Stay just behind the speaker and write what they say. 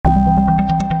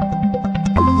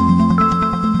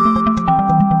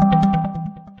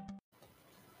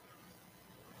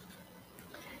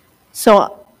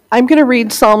So I'm going to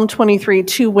read Psalm 23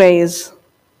 two ways,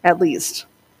 at least,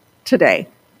 today.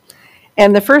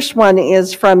 And the first one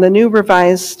is from the New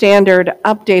Revised Standard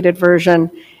Updated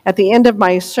Version. At the end of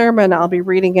my sermon, I'll be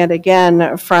reading it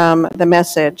again from the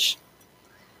Message.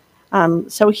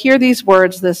 So hear these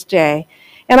words this day.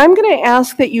 And I'm going to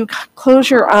ask that you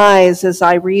close your eyes as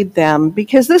I read them,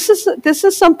 because this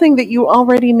is something that you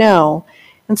already know.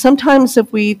 And sometimes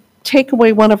if we take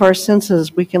away one of our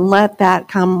senses, we can let that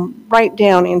come right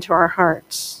down into our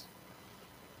hearts.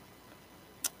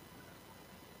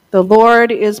 The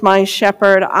Lord is my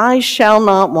shepherd, I shall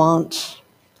not want.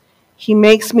 He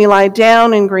makes me lie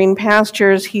down in green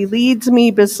pastures. He leads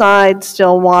me beside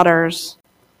still waters.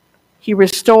 He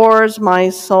restores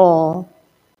my soul.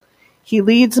 He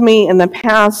leads me in the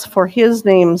paths for his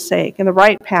name's sake, in the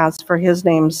right paths for his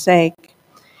name's sake.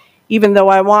 Even though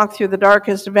I walk through the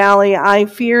darkest valley, I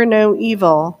fear no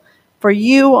evil, for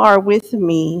you are with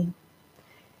me.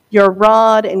 Your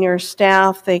rod and your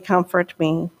staff, they comfort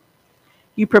me.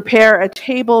 You prepare a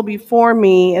table before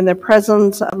me in the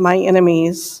presence of my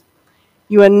enemies.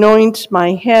 You anoint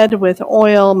my head with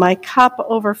oil, my cup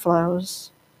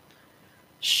overflows.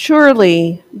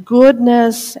 Surely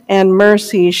goodness and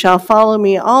mercy shall follow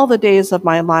me all the days of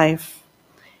my life,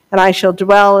 and I shall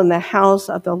dwell in the house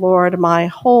of the Lord my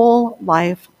whole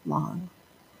life long.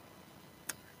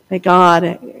 May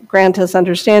God grant us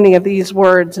understanding of these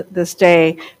words this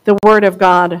day, the word of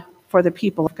God for the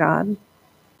people of God.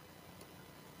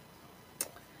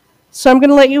 So I'm going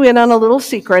to let you in on a little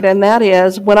secret, and that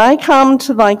is when I come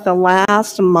to like the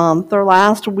last month or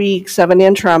last weeks of an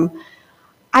interim,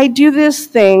 I do this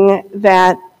thing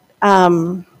that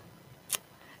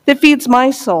feeds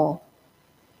my soul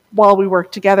while we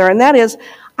work together, and that is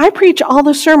I preach all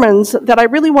the sermons that I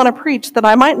really want to preach that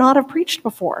I might not have preached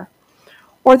before,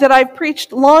 or that I've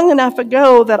preached long enough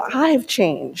ago that I've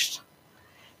changed.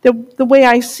 The way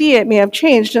I see it may have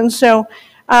changed, and so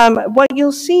what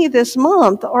you'll see this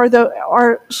month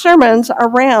are sermons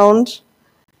around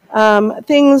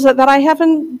things that I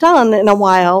haven't done in a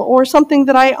while, or something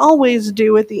that I always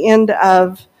do at the end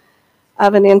of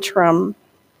an interim.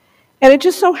 And it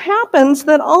just so happens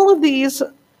that all of these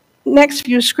next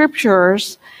few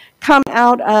scriptures come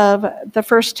out of the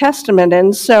First Testament.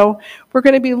 And so we're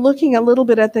going to be looking a little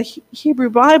bit at the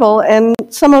Hebrew Bible and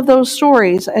some of those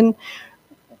stories. And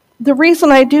the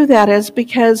reason I do that is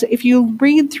because if you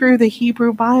read through the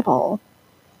Hebrew Bible,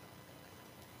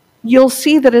 you'll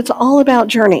see that it's all about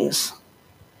journeys.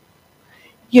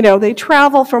 You know, they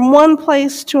travel from one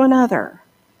place to another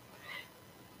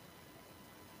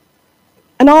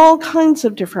in all kinds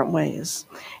of different ways.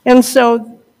 And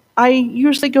so I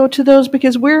usually go to those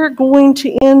because we're going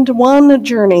to end one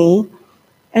journey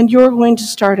and you're going to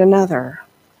start another.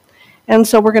 And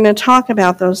so we're going to talk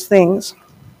about those things.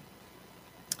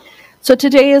 So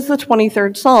today is the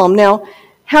 23rd Psalm. Now,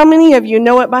 how many of you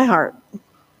know it by heart?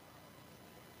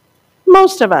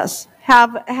 Most of us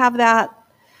have that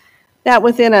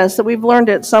within us, that we've learned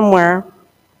it somewhere.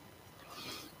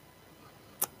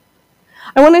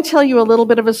 I want to tell you a little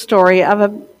bit of a story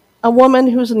of a woman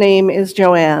whose name is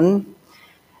Joanne.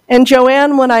 And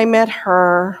Joanne, when I met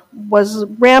her, was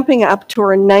ramping up to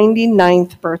her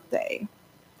 99th birthday.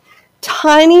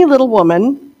 Tiny little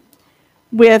woman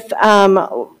with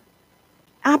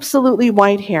absolutely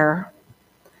white hair.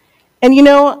 And you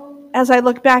know, as I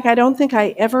look back, I don't think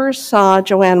I ever saw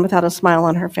Joanne without a smile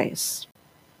on her face.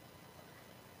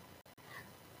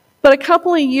 But a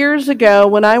couple of years ago,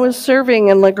 when I was serving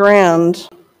in La Grande,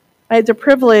 I had the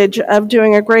privilege of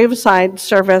doing a graveside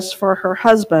service for her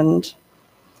husband,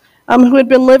 who had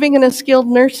been living in a skilled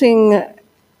nursing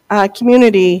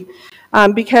community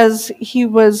because he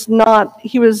was not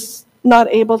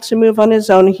able to move on his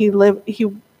own. He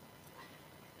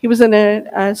was in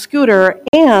a scooter,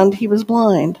 and he was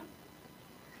blind.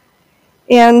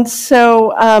 And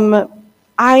so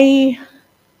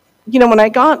when I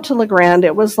got to La Grande,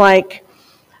 it was like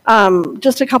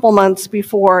just a couple months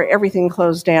before everything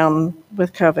closed down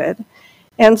with COVID.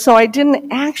 And so I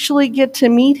didn't actually get to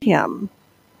meet him,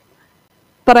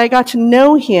 but I got to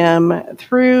know him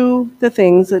through the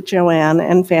things that Joanne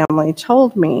and family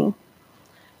told me.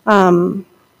 Joanne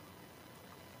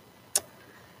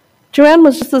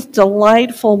was just this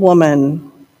delightful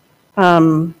woman,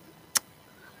 and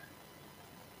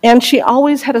she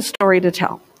always had a story to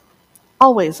tell.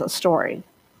 Always a story.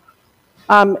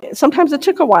 Sometimes it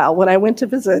took a while when I went to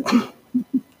visit.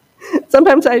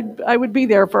 Sometimes I would be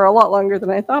there for a lot longer than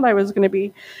I thought I was going to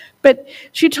be. But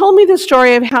she told me the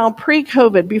story of how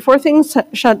pre-COVID, before things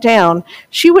shut down,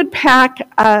 she would pack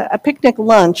a picnic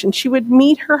lunch and she would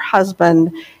meet her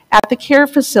husband at the care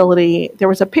facility, there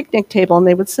was a picnic table, and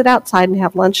they would sit outside and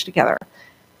have lunch together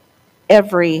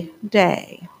every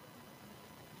day.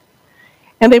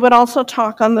 And they would also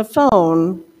talk on the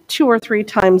phone 2 or 3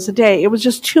 times a day. It was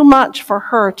just too much for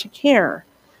her to care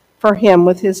for him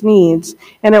with his needs,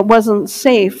 and it wasn't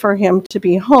safe for him to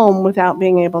be home without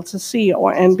being able to see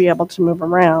and be able to move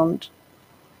around.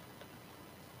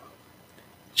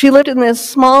 She lived in this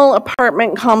small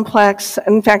apartment complex.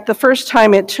 In fact, the first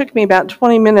time it took me about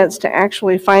 20 minutes to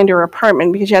actually find her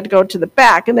apartment, because you had to go to the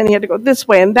back, and then you had to go this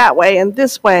way and that way and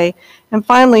this way, and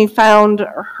finally found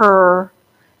her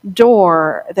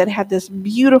door that had this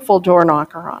beautiful door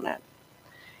knocker on it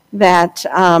that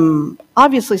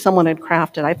obviously someone had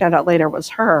crafted. I found out later it was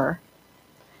her.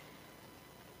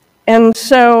 And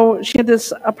so she had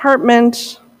this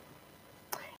apartment,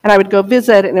 and I would go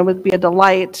visit, and it would be a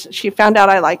delight. She found out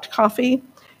I liked coffee,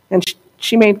 and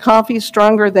she made coffee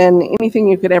stronger than anything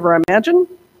you could ever imagine.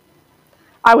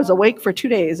 I was awake for 2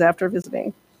 days after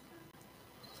visiting.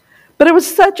 But it was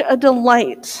such a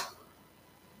delight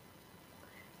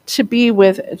to be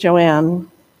with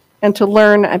Joanne and to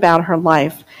learn about her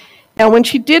life. Now, when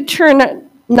she did turn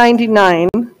 99,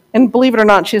 and believe it or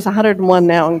not, she's 101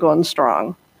 now and going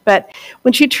strong. But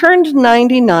when she turned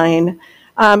 99,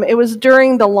 it was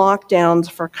during the lockdowns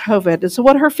for COVID. And so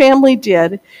what her family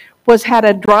did was had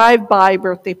a drive-by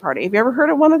birthday party. Have you ever heard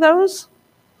of one of those?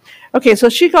 Okay, so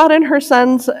she got in her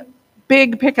son's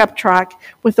big pickup truck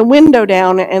with the window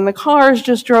down, and the cars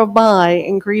just drove by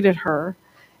and greeted her,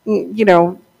 you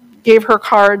know, gave her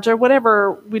cards or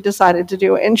whatever we decided to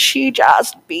do, and she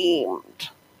just beamed.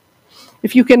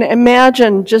 If you can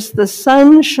imagine just the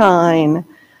sunshine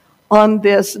on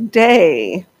this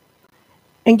day,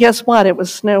 and guess what? It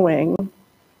was snowing.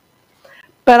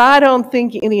 But I don't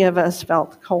think any of us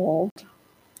felt cold.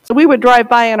 So we would drive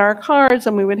by in our cars,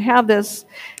 and we would have this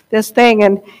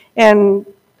thing, and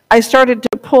I started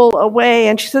to pull away,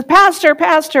 and she said,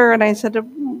 Pastor, and I said,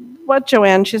 what,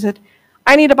 Joanne? She said,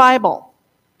 I need a Bible.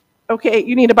 Okay,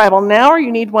 you need a Bible now, or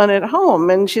you need one at home?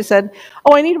 And she said,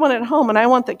 oh, I need one at home, and I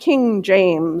want the King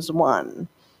James one.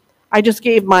 I just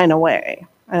gave mine away.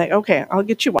 I'm like, okay, I'll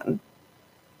get you one.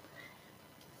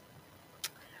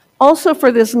 Also,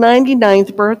 for this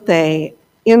 99th birthday,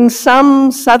 in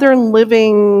some Southern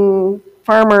Living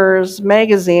Farmers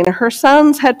magazine, her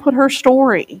sons had put her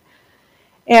story.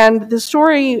 And the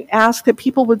story asked that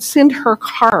people would send her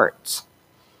cards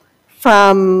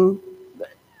from,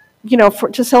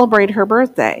 to celebrate her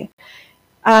birthday.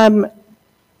 At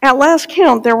last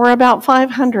count, there were about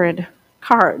 500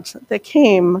 cards that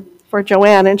came for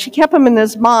Joanne, and she kept them in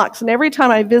this box, and every time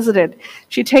I visited,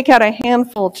 she'd take out a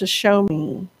handful to show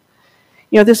me.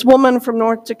 This woman from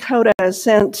North Dakota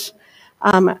sent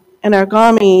an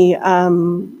origami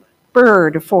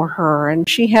bird for her, and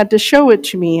she had to show it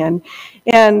to me,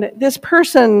 and this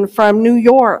person from New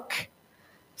York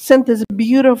sent this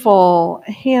beautiful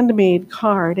handmade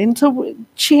card. And so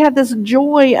she had this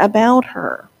joy about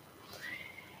her.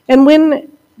 And when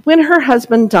her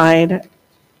husband died,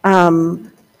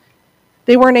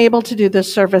 they weren't able to do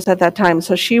this service at that time,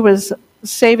 so she was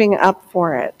saving up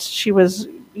for it. She was,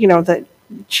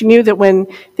 she knew that when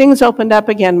things opened up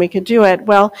again, we could do it.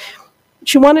 Well,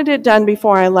 she wanted it done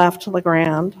before I left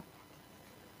LeGrand,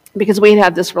 because we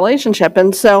had this relationship.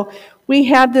 And so we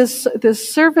had this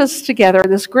service together,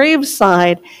 this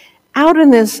graveside, out in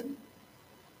this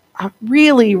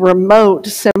really remote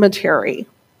cemetery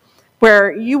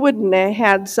where you wouldn't have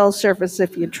had cell service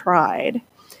if you tried.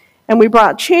 And we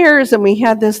brought chairs, and we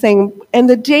had this thing. And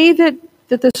the day that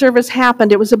the service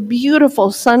happened, it was a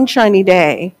beautiful, sunshiny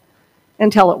day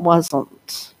until it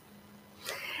wasn't.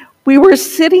 We were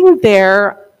sitting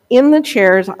there in the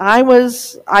chairs. I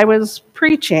was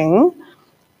preaching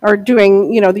or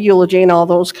doing, the eulogy and all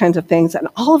those kinds of things. And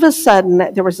all of a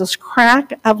sudden, there was this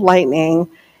crack of lightning,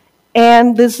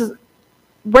 and this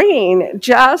rain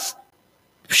just,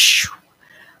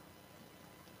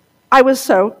 I was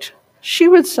soaked. She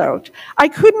was soaked. I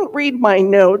couldn't read my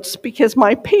notes because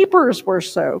my papers were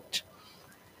soaked.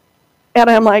 And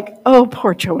I'm like, oh,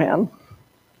 poor Joanne.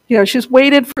 She's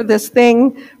waited for this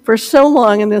thing for so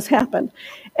long, and this happened.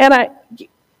 And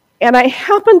I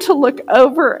happened to look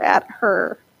over at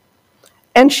her,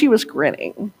 and she was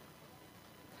grinning.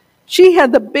 She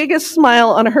had the biggest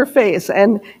smile on her face,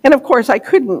 and of course I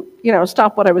couldn't,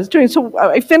 stop what I was doing. So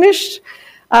I finished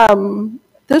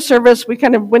the service. We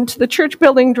kind of went to the church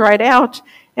building, dried out,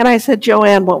 and I said,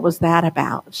 Joanne, what was that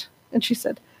about? And she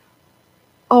said,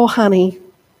 oh, honey,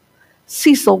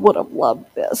 Cecil would have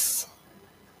loved this.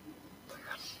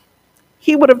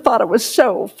 He would have thought it was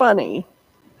so funny.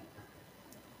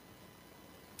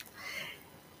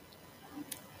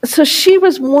 So she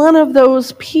was one of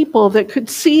those people that could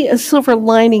see a silver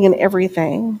lining in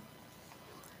everything.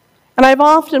 And I've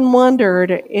often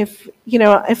wondered if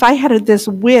I had this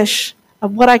wish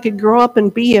of what I could grow up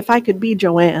and be, if I could be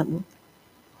Joanne.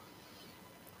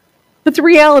 But the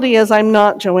reality is I'm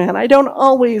not Joanne. I don't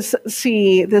always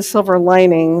see the silver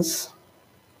linings.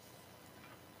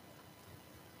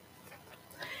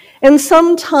 And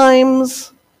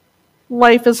sometimes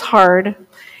life is hard.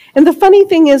 And the funny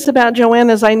thing is about Joanne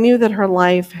is I knew that her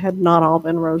life had not all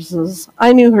been roses.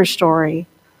 I knew her story.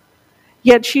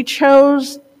 Yet she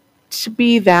chose to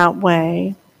be that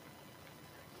way.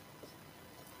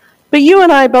 But you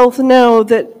and I both know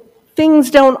that things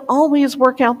don't always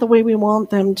work out the way we want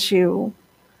them to.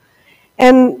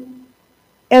 And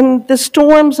the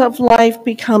storms of life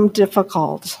become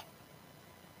difficult.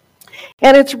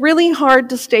 And it's really hard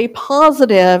to stay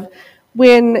positive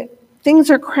when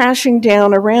things are crashing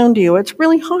down around you. It's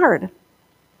really hard.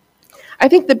 I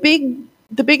think the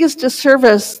biggest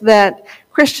disservice that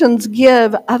Christians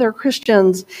give other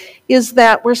Christians is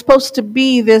that we're supposed to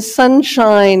be this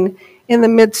sunshine in the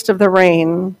midst of the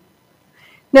rain.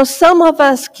 Now, some of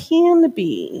us can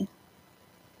be.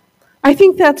 I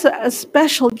think that's a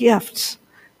special gift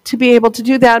to be able to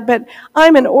do that, but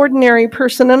I'm an ordinary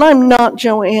person and I'm not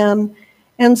Joanne,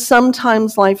 and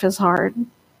sometimes life is hard.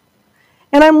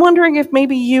 And I'm wondering if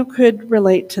maybe you could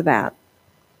relate to that.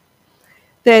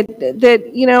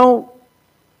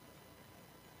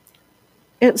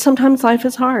 Sometimes life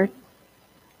is hard,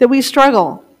 that we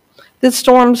struggle, that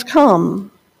storms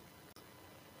come.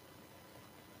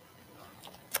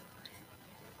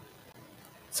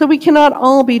 So we cannot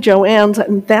all be Joannes,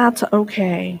 and that's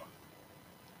okay.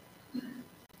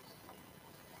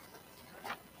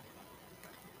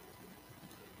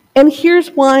 And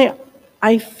here's why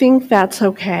I think that's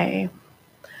okay.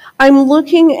 I'm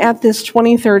looking at this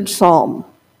 23rd Psalm.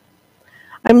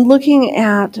 I'm looking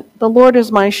at, the Lord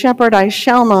is my shepherd, I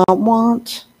shall not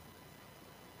want.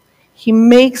 He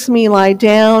makes me lie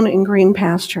down in green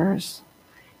pastures.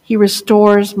 He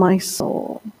restores my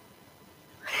soul.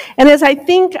 And as I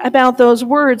think about those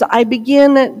words, I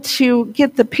begin to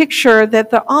get the picture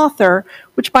that the author,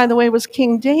 which by the way was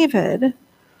King David,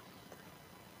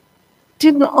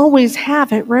 didn't always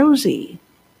have it rosy.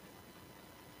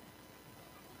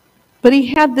 But he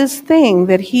had this thing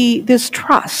this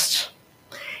trust.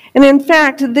 And in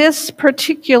fact, this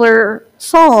particular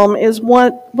psalm is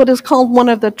what is called one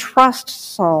of the trust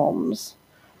psalms.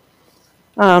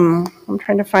 I'm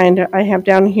trying to find it. I have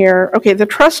down here. Okay, the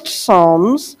trust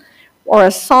psalms, or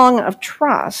a song of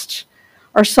trust,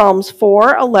 are Psalms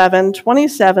 4, 11,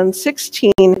 27,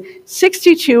 16,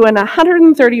 62, and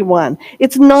 131.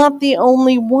 It's not the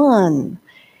only one.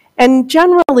 And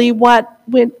generally what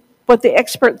the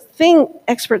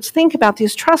experts think about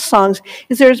these trust songs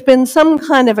is there's been some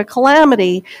kind of a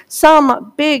calamity,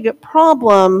 some big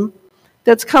problem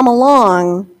that's come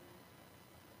along,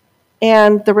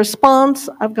 and the response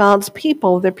of God's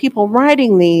people, the people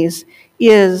writing these,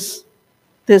 is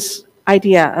this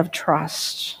idea of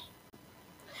trust.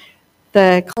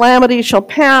 The calamity shall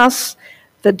pass,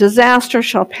 the disaster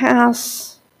shall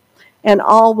pass, and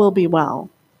all will be well.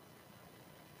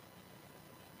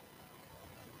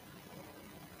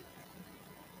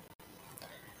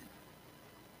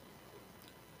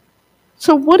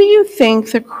 So what do you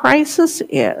think the crisis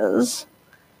is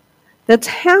that's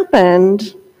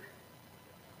happened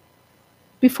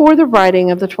before the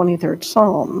writing of the 23rd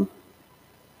Psalm?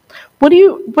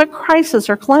 What crisis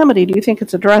or calamity do you think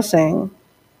it's addressing?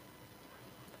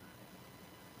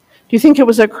 Do you think it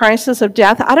was a crisis of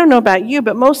death? I don't know about you,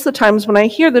 but most of the times when I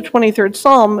hear the 23rd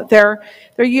Psalm, they're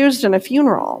used in a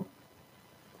funeral.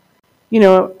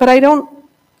 But I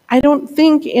don't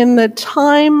think in the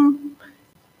time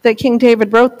that King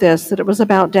David wrote this that it was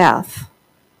about death.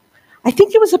 I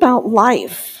think it was about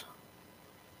life.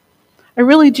 I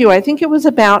really do. I think it was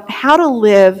about how to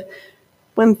live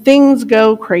when things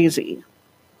go crazy.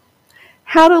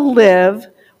 How to live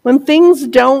when things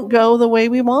don't go the way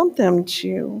we want them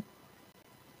to.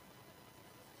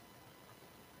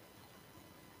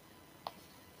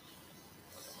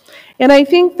 And I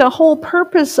think the whole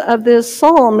purpose of this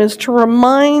psalm is to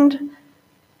remind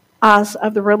us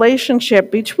of the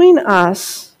relationship between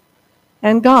us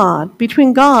and God,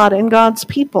 between God and God's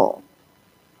people.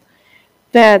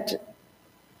 That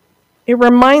it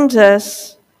reminds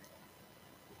us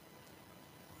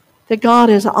that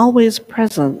God is always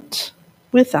present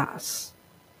with us.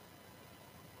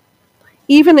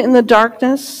 Even in the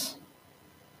darkness,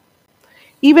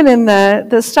 even in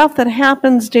the stuff that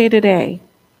happens day to day.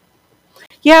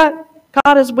 Yeah,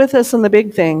 God is with us in the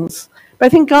big things, But I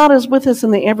think God is with us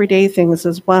in the everyday things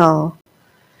as well.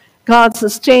 God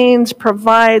sustains,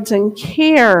 provides, and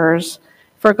cares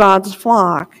for God's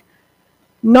flock,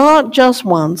 not just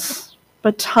once,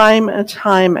 but time and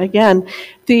time again.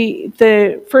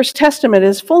 The First Testament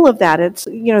is full of that. It's,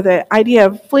 the idea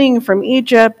of fleeing from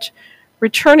Egypt,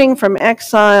 returning from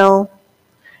exile,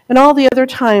 and all the other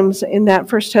times in that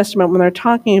First Testament when they're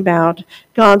talking about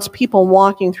God's people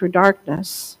walking through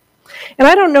darkness. And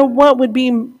I don't know what would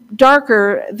be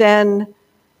darker than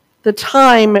the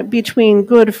time between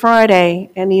Good Friday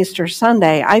and Easter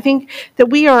Sunday. I think that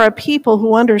we are a people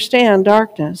who understand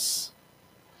darkness.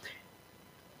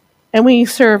 And we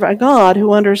serve a God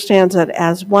who understands it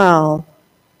as well.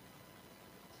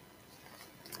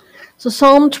 So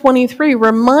Psalm 23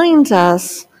 reminds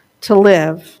us to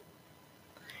live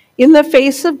in the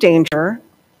face of danger,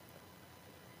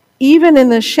 even in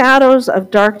the shadows of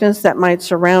darkness that might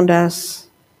surround us,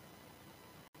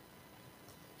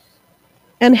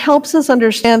 and helps us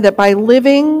understand that by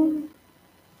living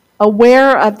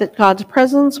aware of God's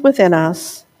presence within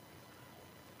us,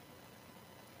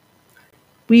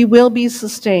 we will be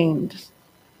sustained.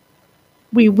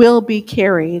 We will be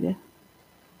carried.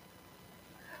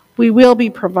 We will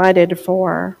be provided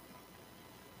for.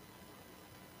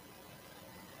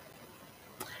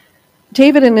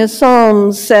 David in his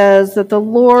Psalms says that the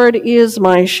Lord is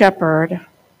my shepherd.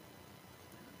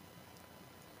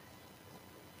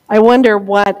 I wonder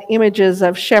what images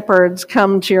of shepherds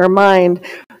come to your mind.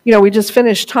 We just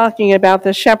finished talking about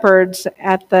the shepherds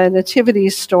at the Nativity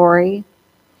story.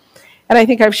 And I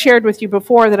think I've shared with you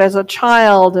before that as a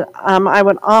child, I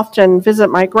would often visit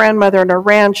my grandmother at a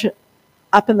ranch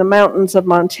up in the mountains of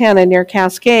Montana near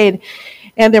Cascade.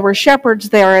 And there were shepherds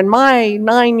there. And my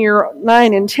 9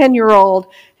 and 10-year-old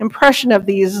impression of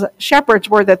these shepherds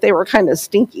were that they were kind of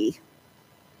stinky.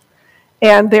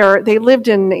 And they lived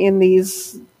in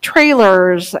these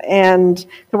trailers and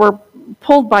they were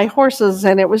pulled by horses.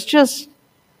 And it was just,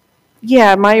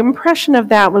 my impression of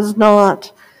that was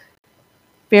not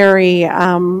very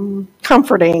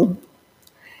comforting.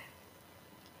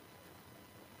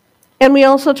 And we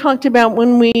also talked about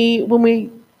when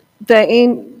the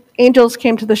angels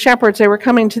came to the shepherds, they were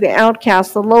coming to the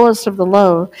outcasts, the lowest of the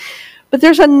low. But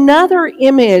there's another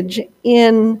image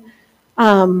in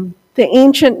the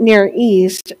ancient Near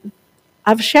East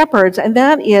of shepherds, and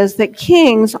that is that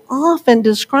kings often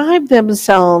describe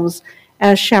themselves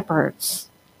as shepherds.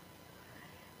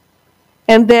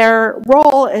 And their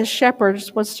role as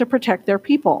shepherds was to protect their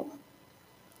people.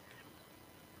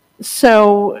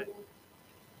 So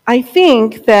I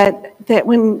think that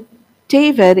when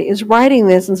David is writing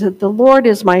this and said, the Lord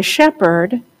is my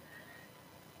shepherd,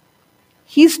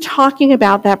 he's talking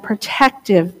about that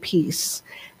protective piece,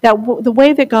 the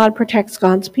way that God protects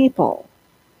God's people.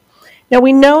 Now,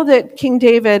 we know that King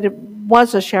David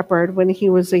was a shepherd when he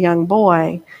was a young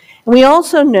boy. And we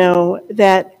also know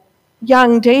that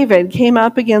young David came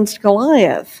up against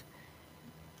Goliath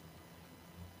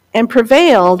and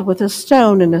prevailed with a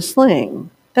stone and a sling.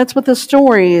 That's what the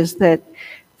story is that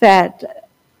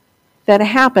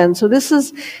happened. So this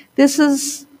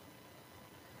is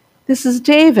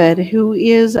David, who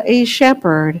is a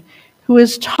shepherd, who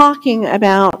is talking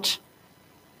about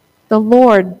the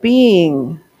Lord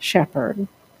being shepherd.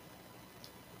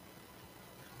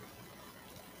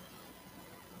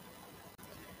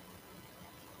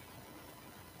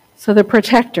 So the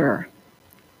protector,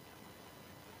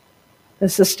 the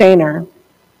sustainer.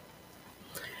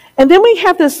 And then we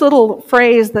have this little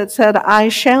phrase that said, I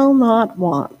shall not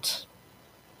want.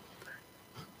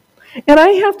 And I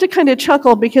have to kind of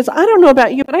chuckle because I don't know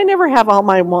about you, but I never have all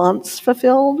my wants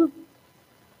fulfilled.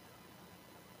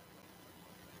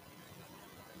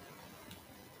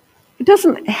 It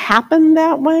doesn't happen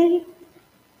that way.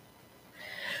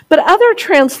 But other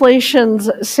translations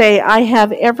say, I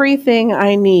have everything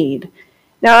I need.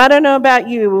 Now, I don't know about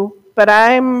you, but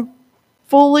I'm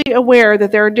fully aware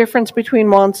that there are differences between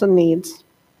wants and needs.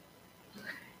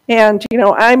 And,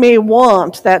 I may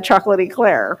want that chocolate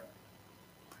eclair,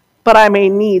 but I may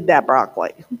need that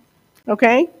broccoli.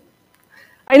 Okay?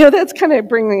 I know that's kind of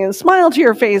bringing a smile to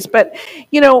your face, but,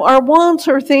 our wants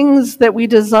are things that we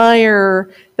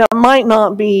desire that might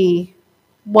not be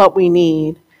what we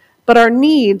need. But our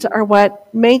needs are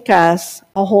what make us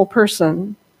a whole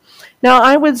person. Now,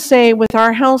 I would say with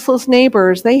our houseless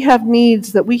neighbors, they have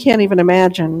needs that we can't even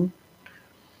imagine.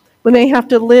 When they have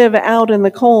to live out in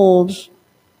the cold,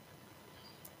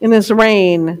 in this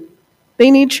rain,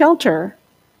 they need shelter.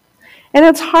 And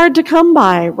it's hard to come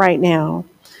by right now.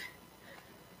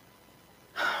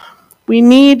 We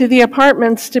need the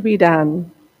apartments to be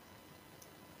done.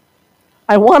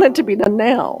 I want it to be done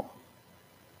now.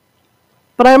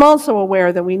 But I'm also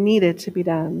aware that we need it to be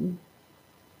done.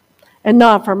 And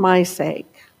not for my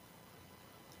sake,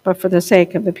 but for the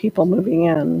sake of the people moving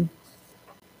in.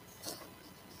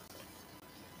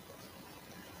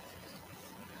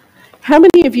 How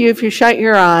many of you, if you shut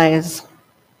your eyes,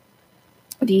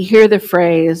 do you hear the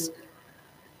phrase,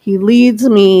 "He leads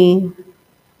me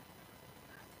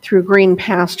through green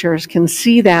pastures," can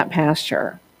see that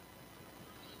pasture?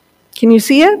 Can you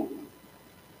see it?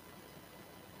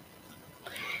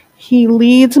 He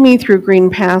leads me through green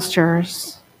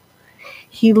pastures.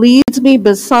 He leads me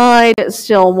beside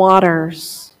still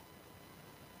waters.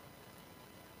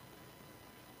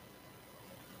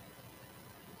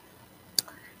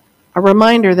 A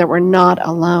reminder that we're not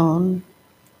alone.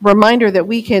 A reminder that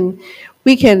we can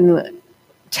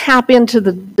tap into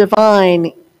the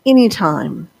divine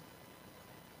anytime.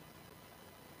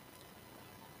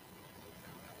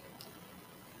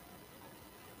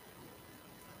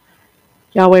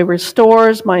 Yahweh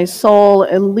restores my soul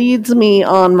and leads me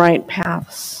on right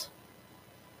paths.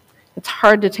 It's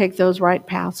hard to take those right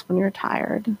paths when you're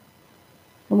tired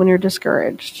and when you're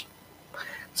discouraged.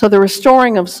 So the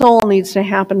restoring of soul needs to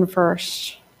happen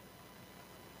first.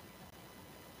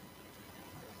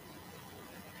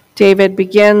 David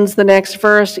begins the next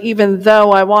verse, "Even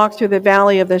though I walk through the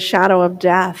valley of the shadow of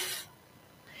death."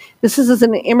 This is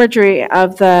an imagery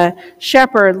of the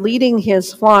shepherd leading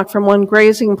his flock from one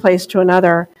grazing place to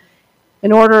another.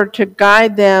 In order to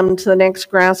guide them to the next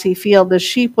grassy field, the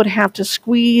sheep would have to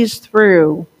squeeze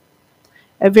through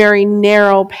a very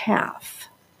narrow path.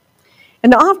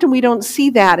 And often we don't see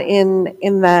that in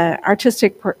the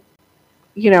artistic,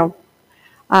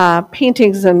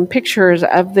 paintings and pictures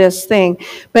of this thing.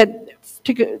 But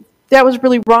that was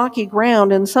really rocky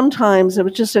ground, and sometimes it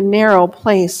was just a narrow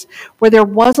place where there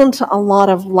wasn't a lot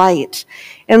of light.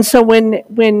 And so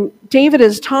when David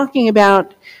is talking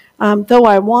about, though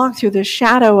I walk through the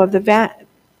shadow of the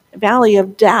valley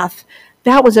of death,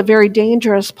 that was a very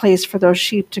dangerous place for those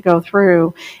sheep to go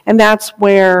through. And that's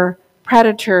where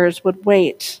predators would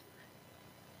wait.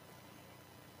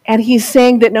 And he's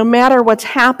saying that no matter what's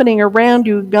happening around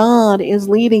you, God is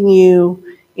leading you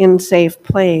in safe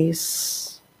place.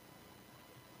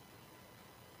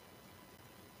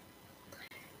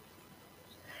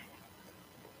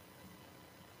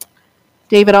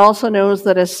 David also knows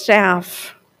that a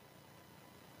staff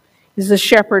is the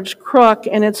shepherd's crook,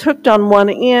 and it's hooked on one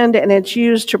end, and it's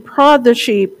used to prod the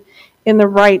sheep in the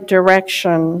right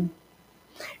direction.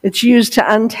 It's used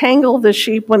to untangle the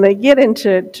sheep when they get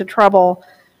into trouble.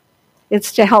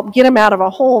 It's to help get them out of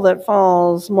a hole that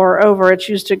falls. Moreover, it's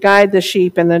used to guide the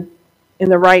sheep in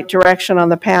the right direction on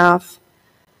the path.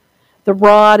 The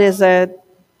rod is a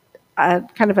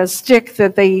kind of a stick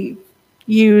that they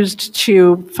used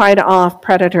to fight off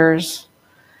predators.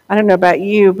 I don't know about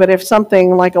you, but if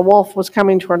something like a wolf was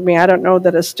coming toward me, I don't know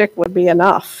that a stick would be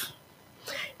enough.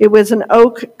 It was an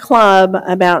oak club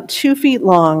about 2 feet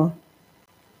long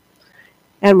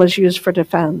and was used for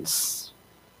defense.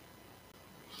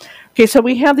 Okay, so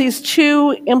we have these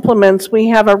two implements. We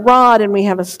have a rod and we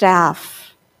have a staff.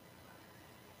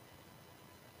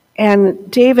 And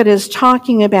David is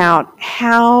talking about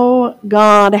how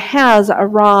God has a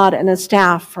rod and a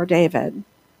staff for David,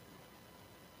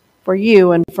 for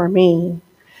you and for me.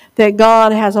 That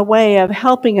God has a way of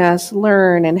helping us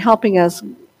learn and helping us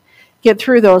get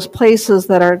through those places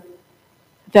that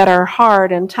are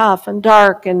hard and tough and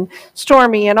dark and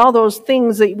stormy and all those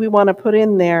things that we want to put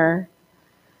in there.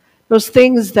 Those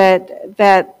things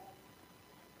that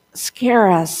scare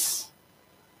us.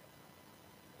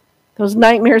 Those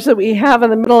nightmares that we have in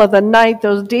the middle of the night,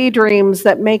 those daydreams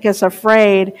that make us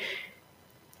afraid.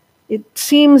 It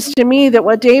seems to me that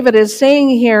what David is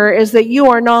saying here is that you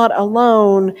are not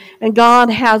alone, and God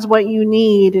has what you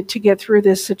need to get through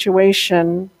this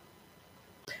situation.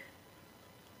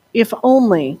 If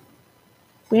only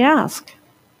we ask.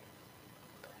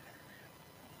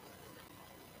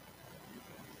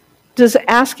 Does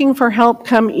asking for help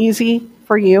come easy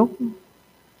for you?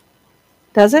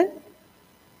 Does it?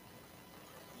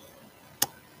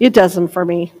 It doesn't for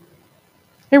me.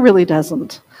 It really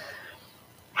doesn't.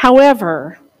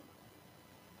 However,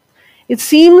 it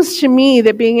seems to me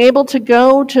that being able to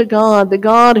go to God, the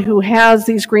God who has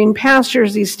these green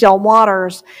pastures, these still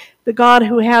waters, the God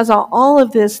who has all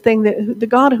of this thing, the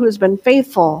God who has been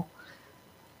faithful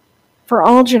for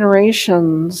all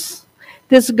generations,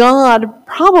 this God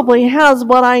probably has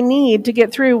what I need to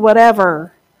get through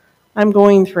whatever I'm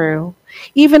going through,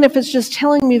 even if it's just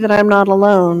telling me that I'm not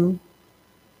alone.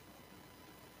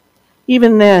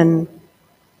 Even then,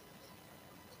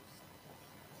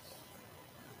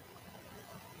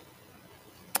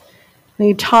 And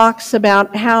he talks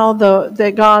about how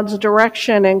the God's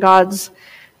direction and God's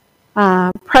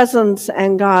presence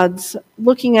and God's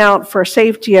looking out for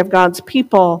safety of God's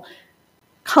people,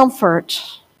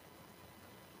 comfort.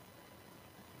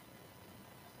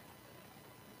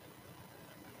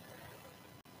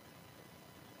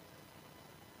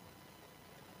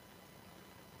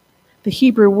 The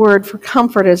Hebrew word for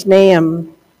comfort is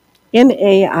Naim,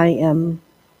 N-A-I-M.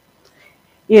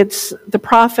 It's the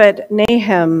prophet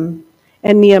Nahum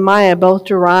and Nehemiah both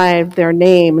derived their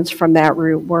names from that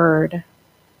root word.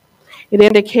 It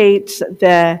indicates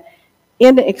the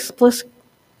inexplicable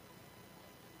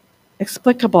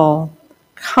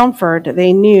comfort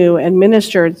they knew and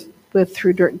ministered with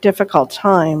through difficult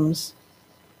times.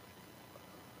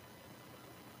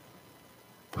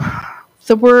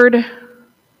 The word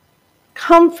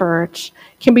comfort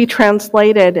can be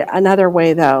translated another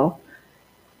way, though,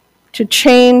 to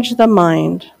change the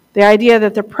mind. The idea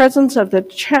that the presence of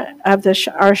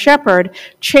our shepherd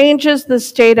changes the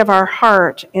state of our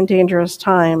heart in dangerous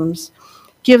times,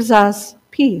 gives us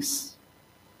peace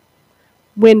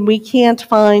when we can't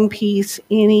find peace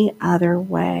any other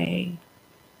way.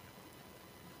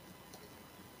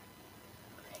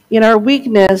 In our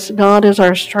weakness, God is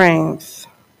our strength.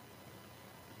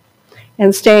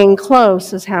 And staying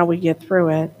close is how we get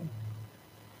through it.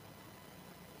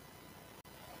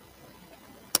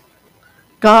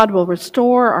 God will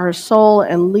restore our soul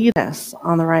and lead us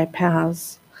on the right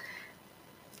paths.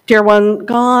 Dear one,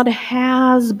 God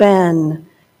has been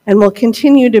and will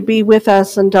continue to be with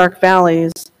us in dark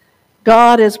valleys.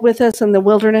 God is with us in the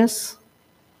wilderness.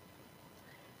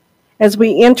 As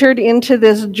we entered into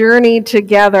this journey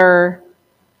together,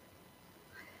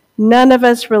 none of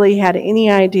us really had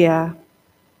any idea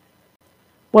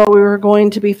what we were going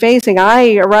to be facing.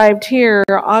 I arrived here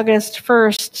August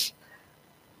 1st,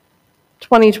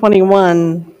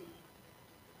 2021.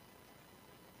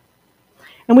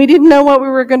 And we didn't know what we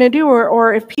were going to do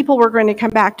or if people were going to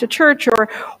come back to church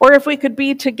or if we could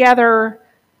be together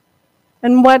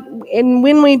and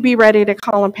when we'd be ready to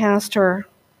call a pastor.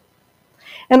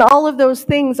 And all of those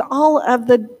things, all of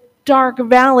the dark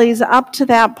valleys up to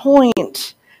that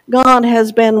point, God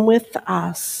has been with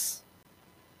us.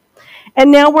 And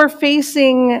now we're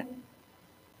facing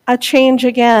a change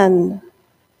again.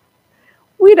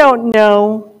 We don't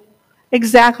know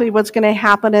exactly what's going to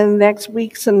happen in the next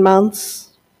weeks and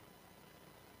months.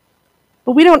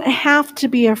 But we don't have to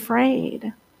be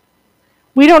afraid.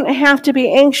 We don't have to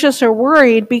be anxious or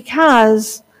worried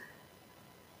because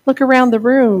look around the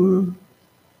room.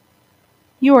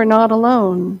 You are not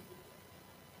alone.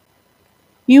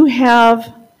 You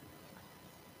have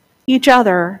each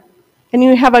other, and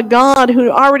you have a God who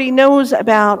already knows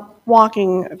about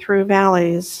walking through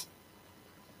valleys.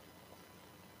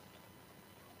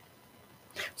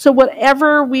 So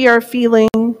whatever we are feeling,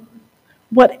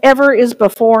 whatever is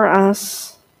before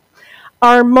us,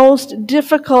 our most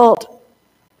difficult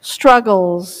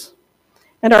struggles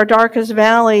and our darkest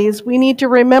valleys, we need to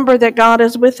remember that God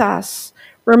is with us,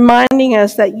 reminding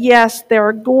us that yes, there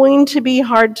are going to be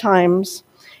hard times,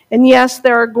 and yes,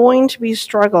 there are going to be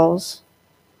struggles.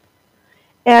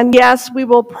 And yes, we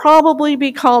will probably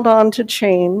be called on to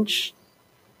change.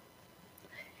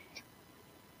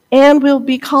 And we'll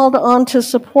be called on to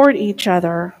support each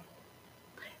other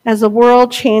as the world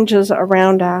changes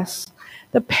around us.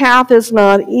 The path is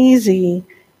not easy,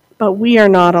 but we are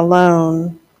not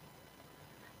alone.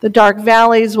 The dark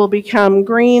valleys will become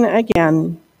green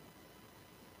again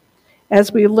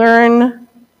as we learn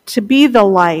to be the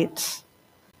light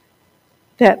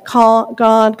that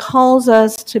God calls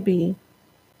us to be.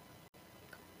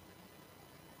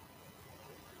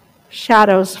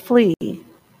 Shadows flee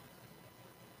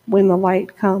when the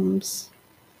light comes.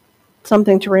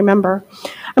 Something to remember.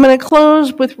 I'm going to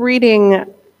close with reading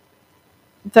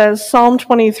the Psalm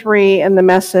 23 in the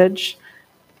Message.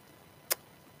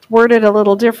 It's worded a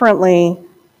little differently,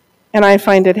 and I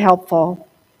find it helpful.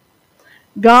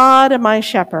 God, my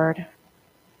shepherd,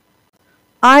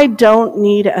 I don't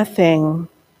need a thing.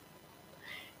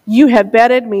 You have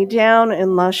bedded me down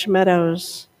in lush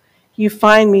meadows. You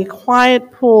find me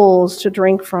quiet pools to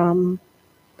drink from.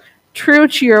 True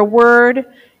to your word,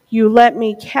 you let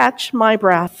me catch my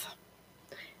breath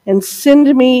and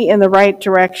send me in the right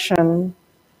direction.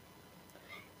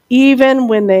 Even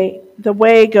when the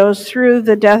way goes through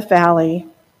the death valley,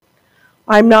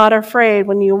 I'm not afraid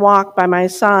when you walk by my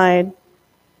side.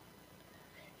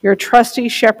 Your trusty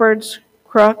shepherd's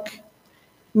crook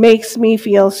makes me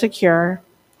feel secure.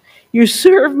 You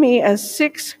serve me a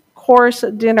 6-course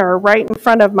dinner right in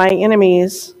front of my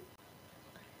enemies.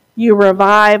 You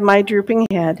revive my drooping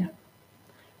head.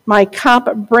 My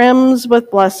cup brims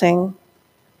with blessing.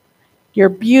 Your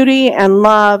beauty and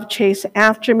love chase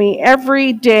after me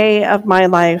every day of my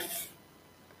life.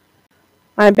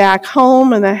 I'm back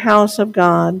home in the house of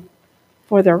God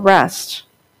for the rest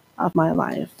of my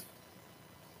life.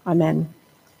 Amen.